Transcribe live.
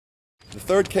The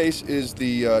third case is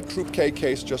the Troop K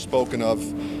case just spoken of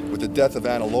with the death of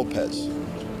Anna Lopez.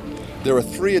 There are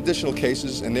 3 additional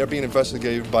cases, and they're being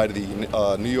investigated by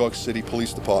the New York City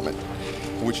Police Department,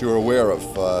 which you're aware of.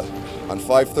 On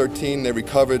 5/13, they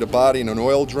recovered a body in an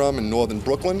oil drum in northern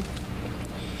Brooklyn.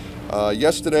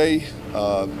 Yesterday,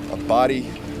 a body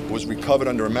was recovered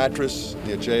under a mattress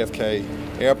near JFK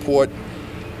Airport.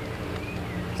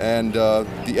 And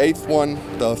the 8th one,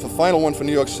 the final one for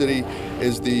New York City,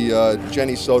 is the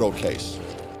Jenny Soto case.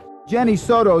 Jenny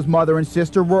Soto's mother and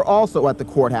sister were also at the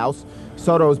courthouse.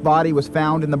 Soto's body was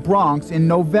found in the Bronx in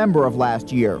November of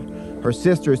last year. Her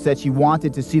sister said she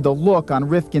wanted to see the look on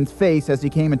Rifkin's face as he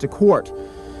came into court,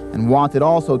 and wanted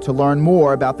also to learn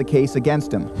more about the case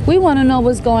against him. We want to know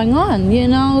what's going on, you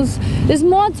know. There's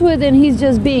more to it than he's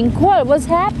just being caught. What's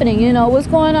happening, you know, what's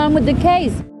going on with the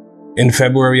case? In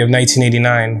February of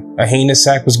 1989, a heinous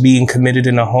act was being committed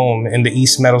in a home in the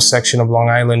East Meadow section of Long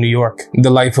Island, New York. The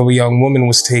life of a young woman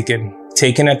was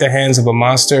taken at the hands of a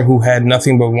monster who had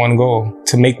nothing but one goal: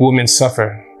 to make women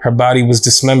suffer. Her body was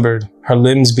dismembered, her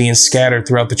limbs being scattered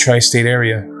throughout the tri-state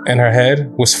area, and her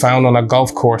head was found on a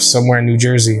golf course somewhere in New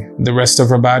Jersey. The rest of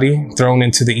her body thrown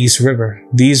into the East River.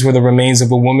 These were the remains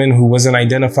of a woman who wasn't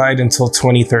identified until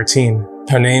 2013.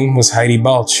 Her name was Heidi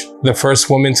Balch, the first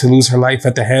woman to lose her life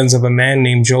at the hands of a man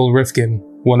named Joel Rifkin,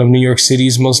 one of New York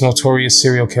City's most notorious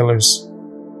serial killers.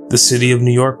 The city of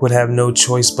New York would have no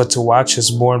choice but to watch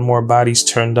as more and more bodies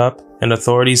turned up, and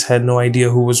authorities had no idea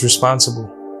who was responsible.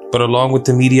 But along with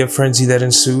the media frenzy that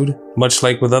ensued, much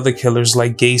like with other killers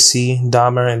like Gacy,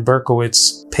 Dahmer, and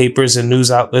Berkowitz, papers and news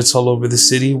outlets all over the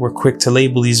city were quick to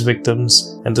label these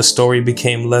victims, and the story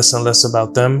became less and less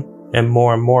about them, and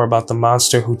more about the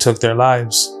monster who took their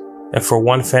lives. And for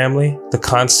one family, the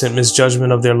constant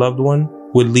misjudgment of their loved one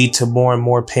would lead to more and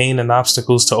more pain and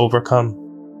obstacles to overcome.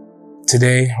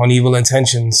 Today on Evil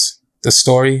Intentions, the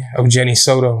story of Jenny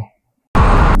Soto.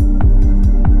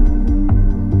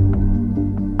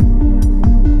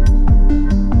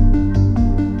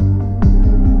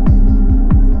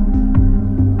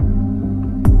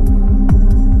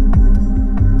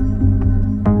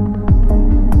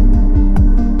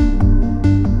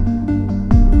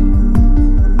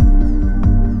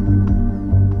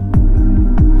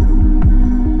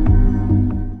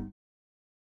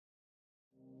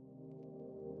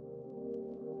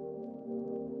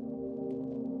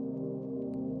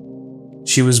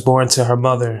 She was born to her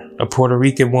mother, a Puerto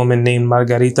Rican woman named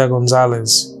Margarita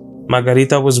Gonzalez.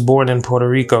 Margarita was born in Puerto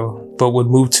Rico, but would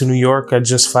move to New York at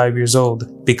just 5 years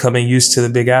old, becoming used to the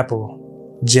Big Apple.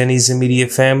 Jenny's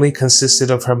immediate family consisted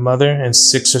of her mother and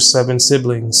 6 or 7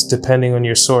 siblings, depending on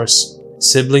your source.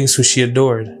 Siblings who she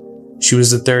adored. She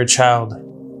was the 3rd child.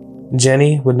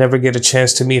 Jenny would never get a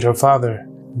chance to meet her father,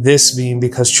 this being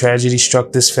because tragedy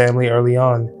struck this family early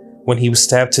on, when he was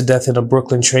stabbed to death in a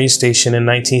Brooklyn train station in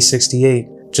 1968,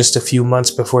 just a few months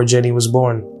before Jenny was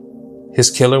born. His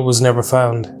killer was never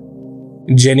found.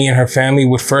 Jenny and her family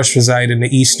would first reside in the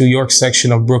East New York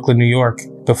section of Brooklyn, New York,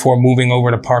 before moving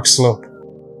over to Park Slope.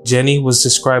 Jenny was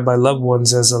described by loved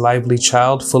ones as a lively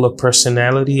child full of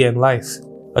personality and life,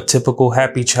 a typical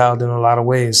happy child in a lot of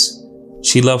ways.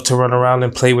 She loved to run around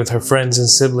and play with her friends and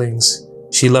siblings.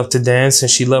 She loved to dance, and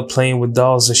she loved playing with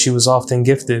dolls as she was often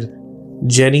gifted.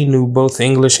 Jenny knew both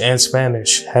English and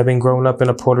Spanish, having grown up in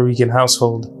a Puerto Rican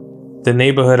household. The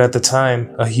neighborhood at the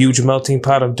time, a huge melting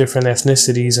pot of different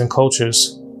ethnicities and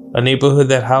cultures. A neighborhood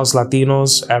that housed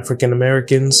Latinos, African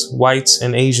Americans, whites,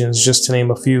 and Asians, just to name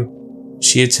a few.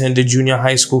 She attended Junior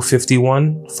High School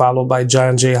 51, followed by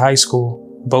John Jay High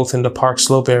School, both in the Park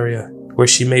Slope area, where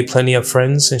she made plenty of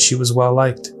friends and she was well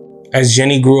liked. As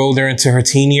Jenny grew older into her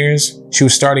teen years, she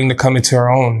was starting to come into her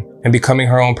own and becoming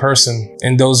her own person,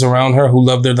 and those around her who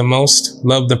loved her the most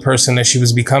loved the person that she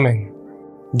was becoming.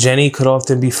 Jenny could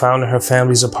often be found in her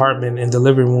family's apartment in the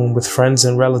living room with friends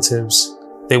and relatives.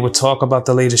 They would talk about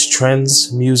the latest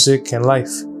trends, music, and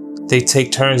life. They'd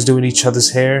take turns doing each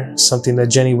other's hair, something that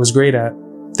Jenny was great at.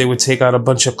 They would take out a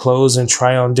bunch of clothes and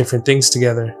try on different things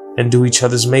together, and do each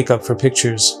other's makeup for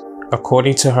pictures.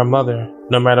 According to her mother,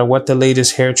 no matter what the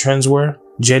latest hair trends were,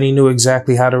 Jenny knew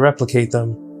exactly how to replicate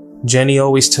them. Jenny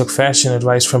always took fashion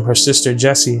advice from her sister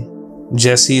Jessie.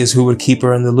 Jessie is who would keep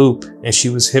her in the loop, and she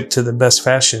was hip to the best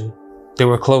fashion. They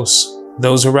were close.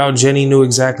 Those around Jenny knew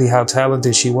exactly how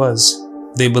talented she was.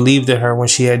 They believed in her when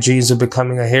she had dreams of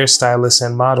becoming a hairstylist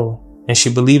and model, and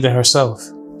she believed in herself.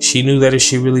 She knew that if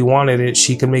she really wanted it,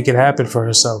 she could make it happen for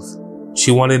herself. She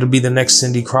wanted to be the next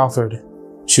Cindy Crawford.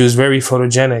 She was very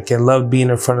photogenic and loved being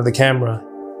in front of the camera.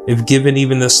 If given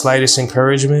even the slightest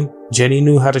encouragement, Jenny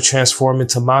knew how to transform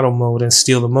into model mode and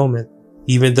steal the moment.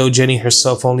 Even though Jenny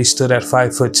herself only stood at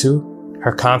 5'2",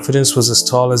 Her confidence was as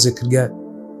tall as it could get.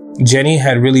 Jenny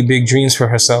had really big dreams for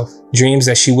herself, dreams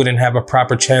that she wouldn't have a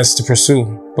proper chance to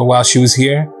pursue. But while she was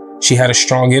here, she had a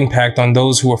strong impact on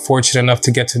those who were fortunate enough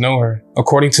to get to know her.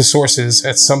 According to sources,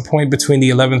 at some point between the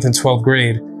 11th and 12th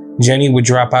grade, Jenny would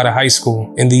drop out of high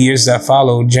school. In the years that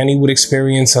followed, Jenny would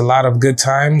experience a lot of good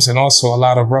times and also a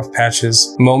lot of rough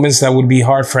patches, moments that would be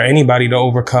hard for anybody to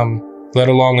overcome, let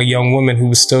alone a young woman who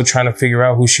was still trying to figure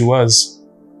out who she was.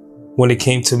 When it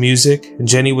came to music,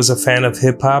 Jenny was a fan of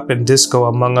hip-hop and disco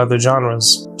among other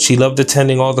genres. She loved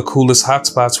attending all the coolest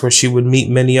hotspots where she would meet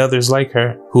many others like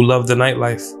her who loved the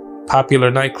nightlife.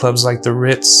 Popular nightclubs like the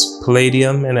Ritz,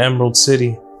 Palladium, and Emerald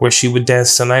City, where she would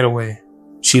dance the night away.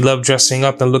 She loved dressing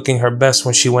up and looking her best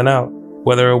when she went out,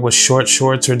 whether it was short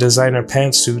shorts or designer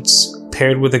pantsuits,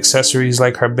 paired with accessories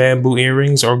like her bamboo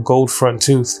earrings or gold front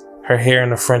tooth, her hair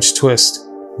in a French twist.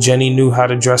 Jenny knew how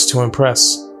to dress to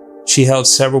impress. She held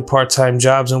several part-time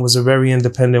jobs and was a very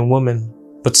independent woman.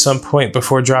 But some point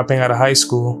before dropping out of high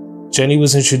school, Jenny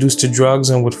was introduced to drugs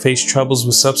and would face troubles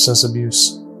with substance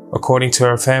abuse. According to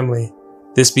her family,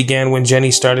 this began when Jenny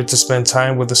started to spend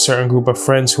time with a certain group of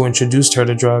friends who introduced her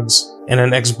to drugs, and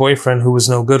an ex-boyfriend who was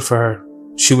no good for her.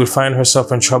 She would find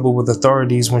herself in trouble with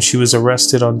authorities when she was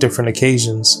arrested on different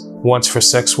occasions, once for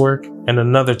sex work and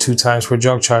another 2 times for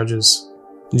drug charges.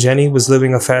 Jenny was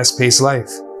living a fast-paced life,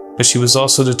 but she was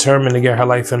also determined to get her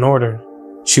life in order.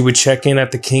 She would check in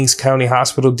at the Kings County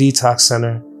Hospital Detox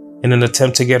Center in an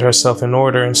attempt to get herself in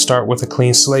order and start with a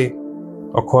clean slate.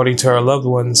 According to her loved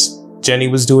ones, Jenny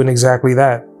was doing exactly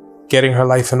that, getting her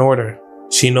life in order.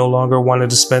 She no longer wanted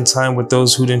to spend time with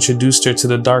those who'd introduced her to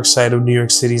the dark side of New York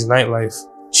City's nightlife.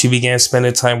 She began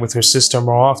spending time with her sister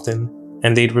more often,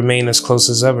 and they'd remain as close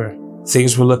as ever.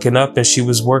 Things were looking up and she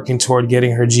was working toward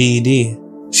getting her GED.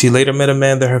 She later met a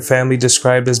man that her family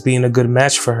described as being a good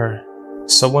match for her.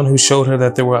 Someone who showed her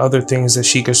that there were other things that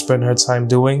she could spend her time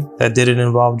doing that didn't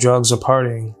involve drugs or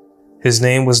partying. His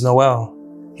name was Noel.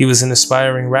 He was an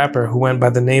aspiring rapper who went by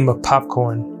the name of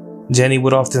Popcorn. Jenny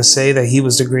would often say that he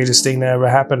was the greatest thing that ever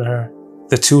happened to her.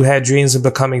 The two had dreams of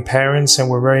becoming parents and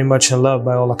were very much in love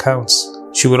by all accounts.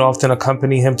 She would often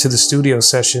accompany him to the studio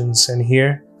sessions, and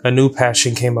here, a new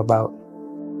passion came about.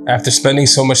 After spending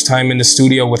so much time in the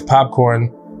studio with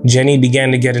Popcorn, Jenny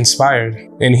began to get inspired,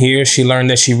 and here she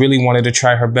learned that she really wanted to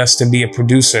try her best to be a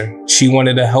producer. She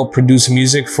wanted to help produce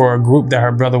music for a group that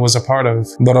her brother was a part of.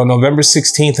 But on November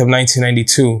 16th of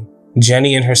 1992,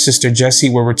 Jenny and her sister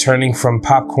Jessie were returning from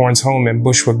Popcorn's home in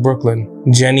Bushwick, Brooklyn.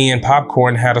 Jenny and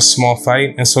Popcorn had a small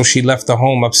fight, and so she left the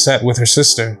home upset with her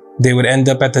sister. They would end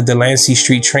up at the Delancey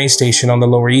Street train station on the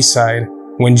Lower East Side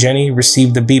when Jenny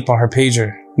received the beep on her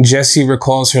pager. Jessie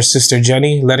recalls her sister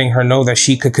Jenny letting her know that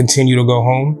she could continue to go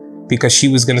home because she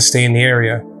was going to stay in the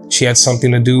area. She had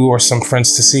something to do or some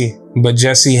friends to see. But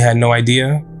Jessie had no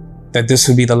idea that this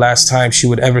would be the last time she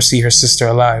would ever see her sister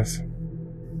alive.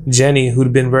 Jenny,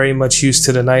 who'd been very much used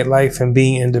to the nightlife and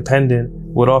being independent,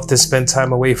 would often spend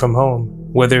time away from home,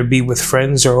 whether it be with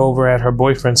friends or over at her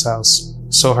boyfriend's house.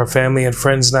 So her family and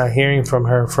friends not hearing from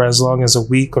her for as long as a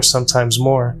week or sometimes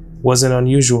more wasn't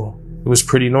unusual. It was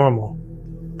pretty normal.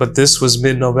 But this was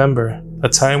mid-November, a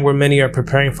time where many are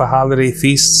preparing for holiday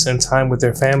feasts and time with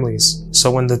their families. So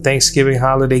when the Thanksgiving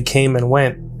holiday came and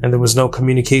went, and there was no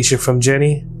communication from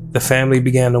Jenny, the family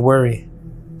began to worry.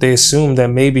 They assumed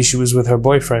that maybe she was with her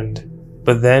boyfriend.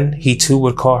 But then, he too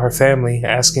would call her family,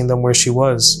 asking them where she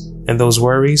was. And those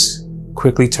worries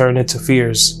quickly turned into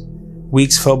fears.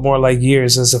 Weeks felt more like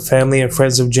years as the family and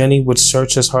friends of Jenny would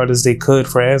search as hard as they could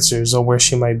for answers on where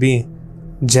she might be.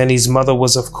 Jenny's mother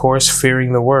was of course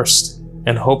fearing the worst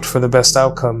and hoped for the best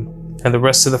outcome, and the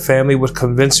rest of the family would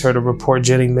convince her to report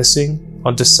Jenny missing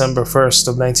on December 1st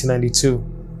of 1992.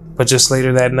 But just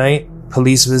later that night,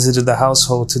 police visited the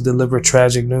household to deliver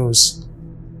tragic news.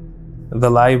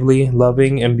 The lively,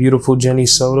 loving, and beautiful Jenny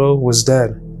Soto was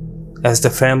dead. As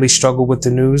the family struggled with the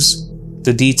news,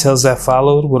 the details that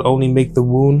followed would only make the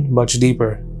wound much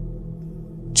deeper.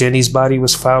 Jenny's body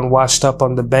was found washed up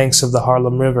on the banks of the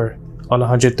Harlem River on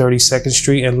 132nd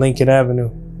Street and Lincoln Avenue.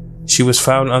 She was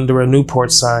found under a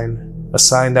Newport sign, a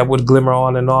sign that would glimmer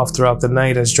on and off throughout the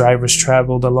night as drivers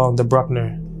traveled along the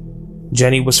Bruckner.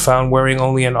 Jenny was found wearing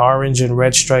only an orange and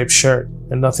red striped shirt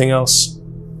and nothing else.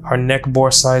 Her neck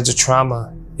bore signs of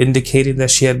trauma, indicating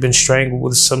that she had been strangled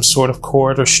with some sort of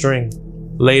cord or string,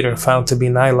 later found to be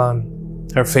nylon.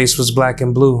 Her face was black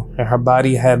and blue, and her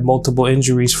body had multiple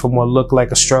injuries from what looked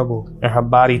like a struggle, and her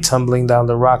body tumbling down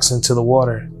the rocks into the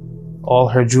water. All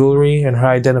her jewelry and her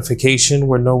identification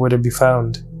were nowhere to be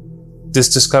found.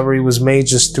 This discovery was made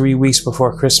just 3 weeks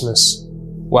before Christmas.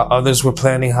 While others were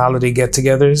planning holiday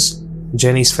get-togethers,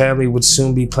 Jenny's family would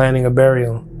soon be planning a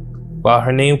burial. While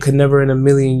her name could never in a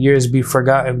million years be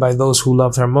forgotten by those who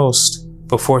loved her most,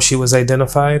 before she was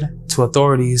identified to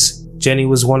authorities, Jenny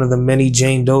was one of the many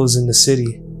Jane Does in the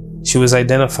city. She was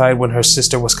identified when her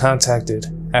sister was contacted,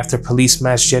 after police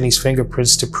matched Jenny's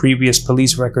fingerprints to previous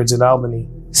police records in Albany,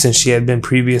 since she had been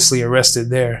previously arrested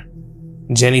there.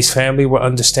 Jenny's family were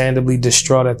understandably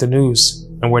distraught at the news,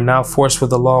 and were now forced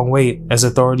with a long wait as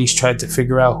authorities tried to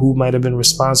figure out who might have been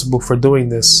responsible for doing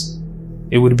this.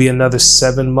 It would be another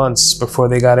 7 months before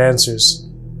they got answers.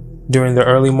 During the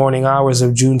early morning hours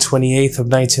of June 28th of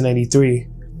 1993,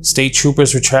 state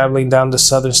troopers were traveling down the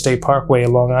Southern State Parkway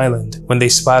in Long Island when they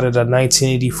spotted a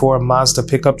 1984 Mazda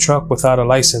pickup truck without a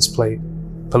license plate.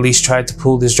 Police tried to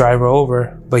pull this driver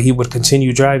over, but he would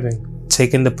continue driving,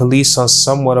 taking the police on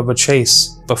somewhat of a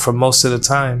chase, but for most of the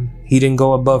time, he didn't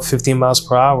go above 50 miles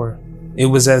per hour. It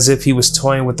was as if he was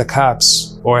toying with the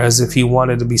cops, or as if he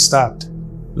wanted to be stopped.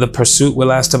 The pursuit would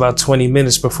last about 20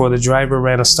 minutes before the driver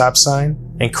ran a stop sign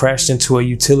and crashed into a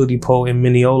utility pole in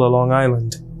Mineola, Long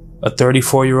Island. A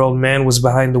 34-year-old man was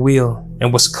behind the wheel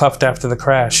and was cuffed after the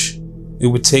crash. It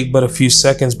would take but a few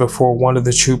seconds before one of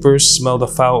the troopers smelled a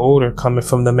foul odor coming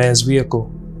from the man's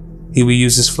vehicle. He would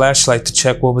use his flashlight to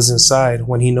check what was inside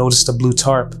when he noticed a blue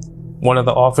tarp. One of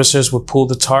the officers would pull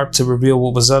the tarp to reveal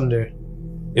what was under.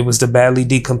 It was the badly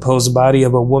decomposed body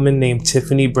of a woman named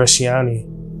Tiffany Bresciani,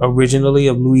 originally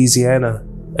of Louisiana,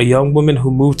 a young woman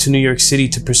who moved to New York City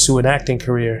to pursue an acting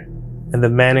career. And the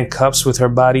man in cuffs with her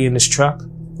body in his truck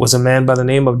was a man by the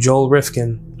name of Joel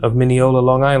Rifkin of Mineola,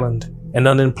 Long Island, an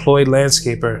unemployed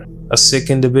landscaper, a sick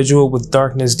individual with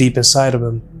darkness deep inside of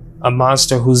him, a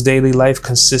monster whose daily life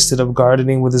consisted of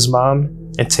gardening with his mom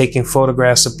and taking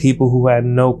photographs of people who had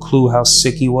no clue how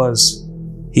sick he was.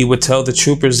 He would tell the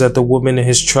troopers that the woman in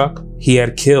his truck he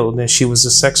had killed and she was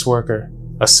a sex worker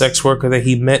that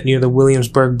he met near the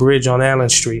Williamsburg Bridge on Allen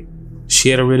Street. She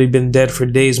had already been dead for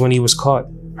days when he was caught,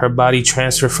 her body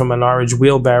transferred from an orange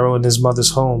wheelbarrow in his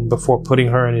mother's home before putting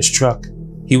her in his truck.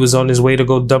 He was on his way to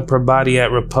go dump her body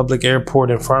at Republic Airport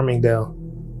in Farmingdale.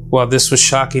 While this was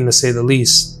shocking to say the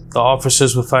least, the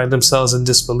officers would find themselves in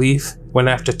disbelief when,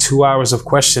 after 2 hours of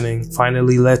questioning,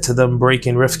 finally led to them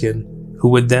breaking Rifkin, who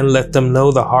would then let them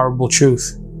know the horrible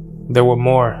truth. There were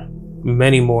more,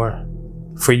 many more.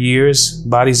 For years,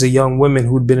 bodies of young women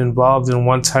who'd been involved in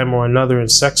one time or another in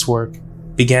sex work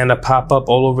began to pop up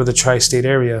all over the tri-state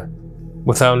area.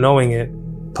 Without knowing it,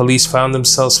 police found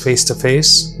themselves face to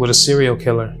face with a serial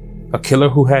killer, a killer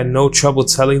who had no trouble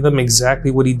telling them exactly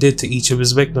what he did to each of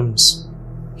his victims.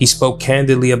 He spoke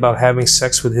candidly about having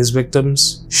sex with his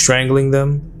victims, strangling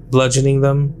them, bludgeoning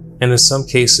them, and in some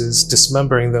cases,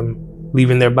 dismembering them,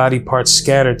 leaving their body parts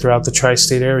scattered throughout the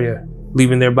tri-state area,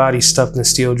 leaving their bodies stuffed in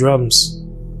steel drums.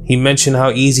 He mentioned how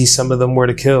easy some of them were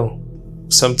to kill.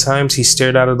 Sometimes he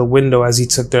stared out of the window as he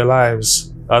took their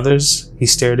lives. Others, he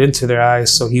stared into their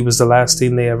eyes so he was the last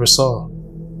thing they ever saw.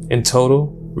 In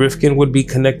total, Rifkin would be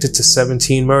connected to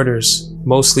 17 murders,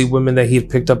 mostly women that he had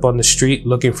picked up on the street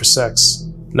looking for sex.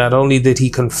 Not only did he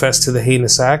confess to the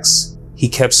heinous acts, he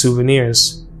kept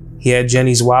souvenirs. He had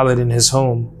Jenny's wallet in his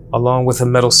home, along with a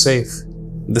metal safe.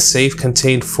 The safe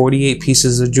contained 48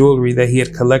 pieces of jewelry that he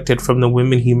had collected from the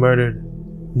women he murdered.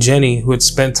 Jenny, who had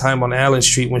spent time on Allen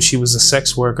Street when she was a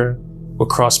sex worker, would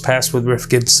cross paths with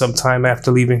Rifkin sometime after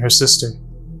leaving her sister.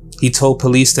 He told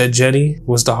police that Jenny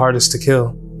was the hardest to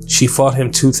kill. She fought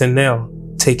him tooth and nail,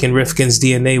 taking Rifkin's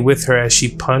DNA with her as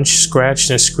she punched, scratched,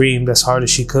 and screamed as hard as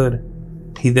she could.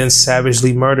 He then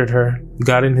savagely murdered her,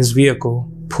 got in his vehicle,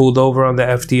 pulled over on the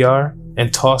FDR,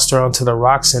 and tossed her onto the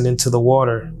rocks and into the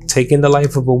water, taking the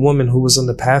life of a woman who was on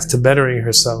the path to bettering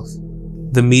herself.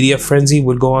 The media frenzy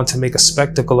would go on to make a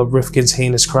spectacle of Rifkin's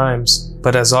heinous crimes,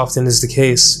 but as often is the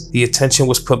case, the attention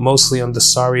was put mostly on the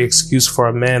sorry excuse for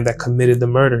a man that committed the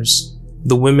murders.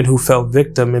 The women who fell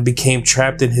victim and became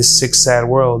trapped in his sick, sad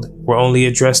world were only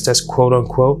addressed as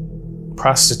quote-unquote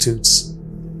prostitutes.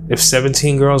 If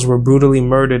 17 girls were brutally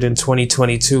murdered in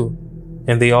 2022,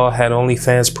 and they all had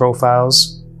OnlyFans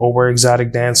profiles, or were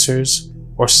exotic dancers,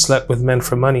 or slept with men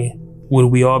for money, would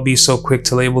we all be so quick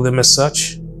to label them as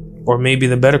such? Or maybe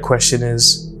the better question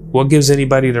is, what gives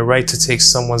anybody the right to take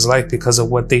someone's life because of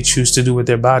what they choose to do with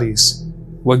their bodies?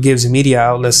 What gives media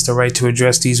outlets the right to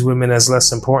address these women as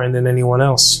less important than anyone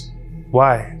else?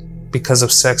 Why? Because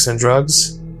of sex and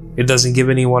drugs? It doesn't give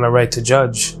anyone a right to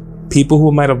judge. People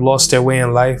who might have lost their way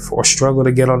in life or struggle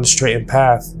to get on the straightened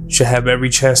path should have every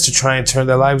chance to try and turn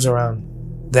their lives around.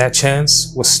 That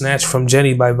chance was snatched from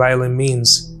Jenny by violent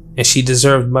means, and she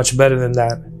deserved much better than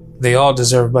that. They all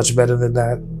deserve much better than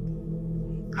that.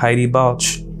 Heidi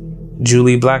Balch,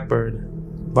 Julie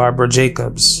Blackbird, Barbara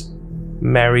Jacobs,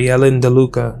 Mary Ellen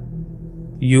DeLuca,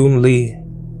 Yoon Lee,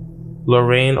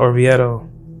 Lorraine Orvieto,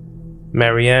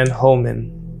 Marianne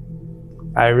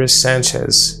Holman, Iris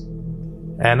Sanchez,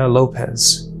 Anna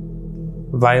Lopez,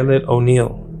 Violet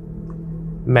O'Neill,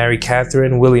 Mary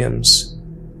Catherine Williams,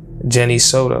 Jenny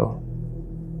Soto,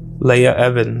 Leah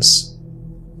Evans,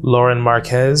 Lauren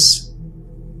Marquez,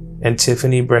 and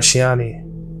Tiffany Bresciani.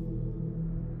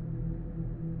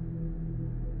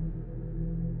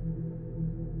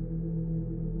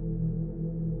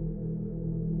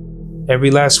 Every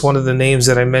last one of the names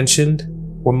that I mentioned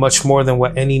were much more than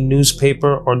what any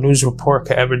newspaper or news report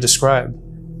could ever describe.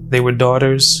 They were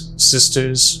daughters,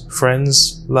 sisters,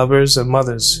 friends, lovers, and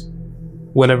mothers.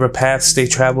 Whatever paths they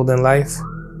traveled in life,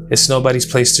 it's nobody's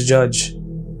place to judge.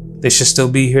 They should still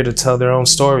be here to tell their own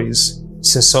stories,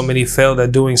 since so many failed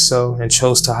at doing so and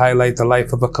chose to highlight the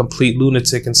life of a complete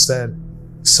lunatic instead.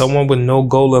 Someone with no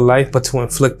goal in life but to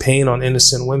inflict pain on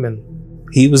innocent women.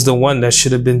 He was the one that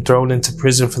should have been thrown into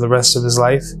prison for the rest of his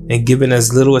life and given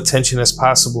as little attention as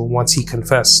possible once he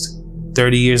confessed.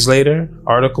 30 years later,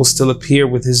 articles still appear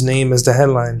with his name as the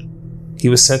headline. He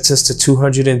was sentenced to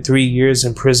 203 years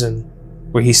in prison,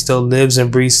 where he still lives and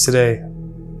breathes today.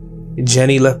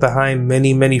 Jenny left behind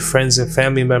many friends and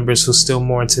family members who still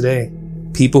mourn today.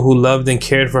 People who loved and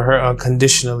cared for her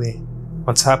unconditionally.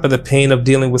 On top of the pain of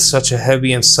dealing with such a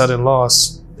heavy and sudden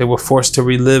loss, they were forced to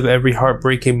relive every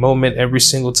heartbreaking moment every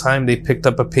single time they picked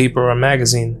up a paper or a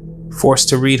magazine, forced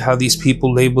to read how these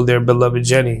people labeled their beloved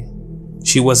Jenny.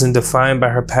 She wasn't defined by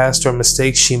her past or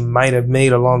mistakes she might have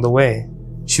made along the way.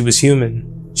 She was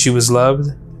human, she was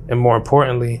loved, and more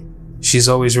importantly, she's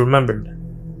always remembered.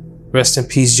 Rest in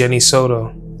peace, Jenny Soto,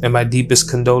 and my deepest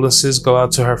condolences go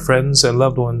out to her friends and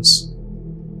loved ones.